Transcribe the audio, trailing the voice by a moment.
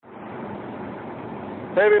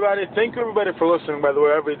Hey everybody, thank you everybody for listening, by the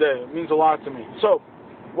way, every day. It means a lot to me. So,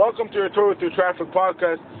 welcome to your Torah Through Traffic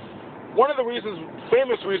podcast. One of the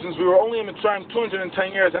famous reasons we were only in Mitzrayim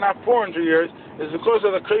 210 years and not 400 years is because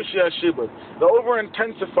of the Kreshi HaShibud, the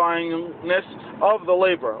over-intensifyingness of the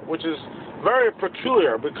labor, which is very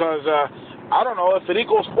peculiar because, I don't know, if it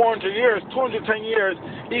equals 400 years, 210 years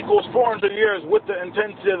equals 400 years with the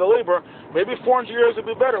intensity of the labor, maybe 400 years would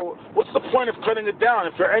be better. What's the point of cutting it down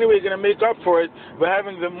if you're anyway going to make up for it by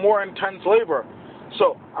having the more intense labor?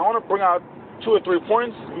 So, I want to bring out 2 or 3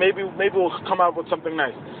 points. Maybe we'll come out with something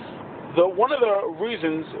nice. One of the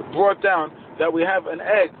reasons brought down that we have an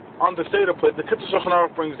egg on the Seder plate, the Kitzur Shulchan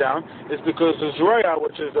Aruch brings down, is because the Zraya,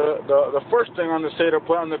 which is the first thing on the Seder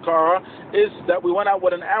plate, on the Kara, is that we went out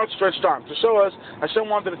with an outstretched arm. To show us, Hashem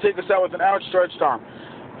wanted to take us out with an outstretched arm.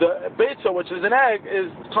 The Beitza, which is an egg,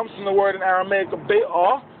 comes from the word in Aramaic,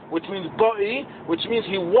 Be'ah, which means ba'i, which means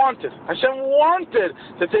he wanted. Hashem wanted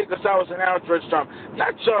to take us out with an outstretched arm.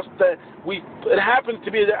 Not just that it happened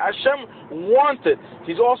to be that Hashem wanted.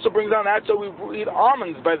 He also brings down, that's why we eat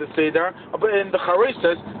almonds by the Seder, but in the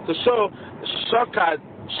Chareses, to show shakad,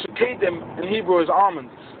 shakedim in Hebrew is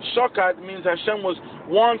almonds. Shakad means Hashem was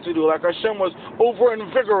wanted to, like Hashem was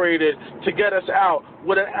over-invigorated to get us out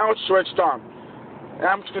with an outstretched arm.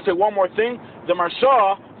 And I'm just going to say one more thing. The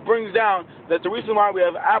Marsha brings down that the reason why we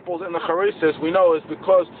have apples in the Charesis, we know, is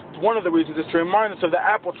because one of the reasons is to remind us of the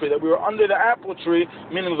apple tree, that we were under the apple tree,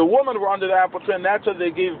 meaning the women were under the apple tree, and that's how they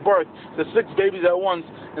gave birth to 6 babies at once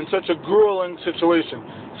in such a grueling situation.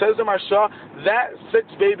 Says the Marsha, that 6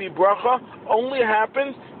 baby bracha only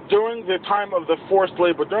happened during the time of the forced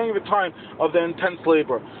labor, during the time of the intense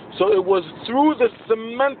labor. So it was through the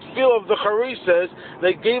cement field of the Chareses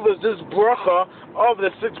they gave us this bracha of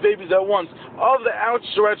the 6 babies at once, of the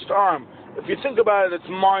outstretched arm. If you think about it, it's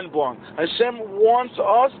mind-blowing. Hashem wants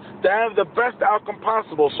us to have the best outcome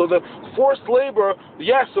possible. So the forced labor,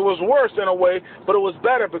 yes, it was worse in a way, but it was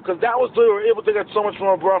better because that was the way we were able to get so much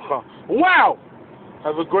more bracha. Wow!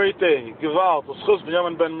 Have a great day. Gewalt.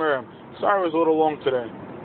 Sorry it was a little long today.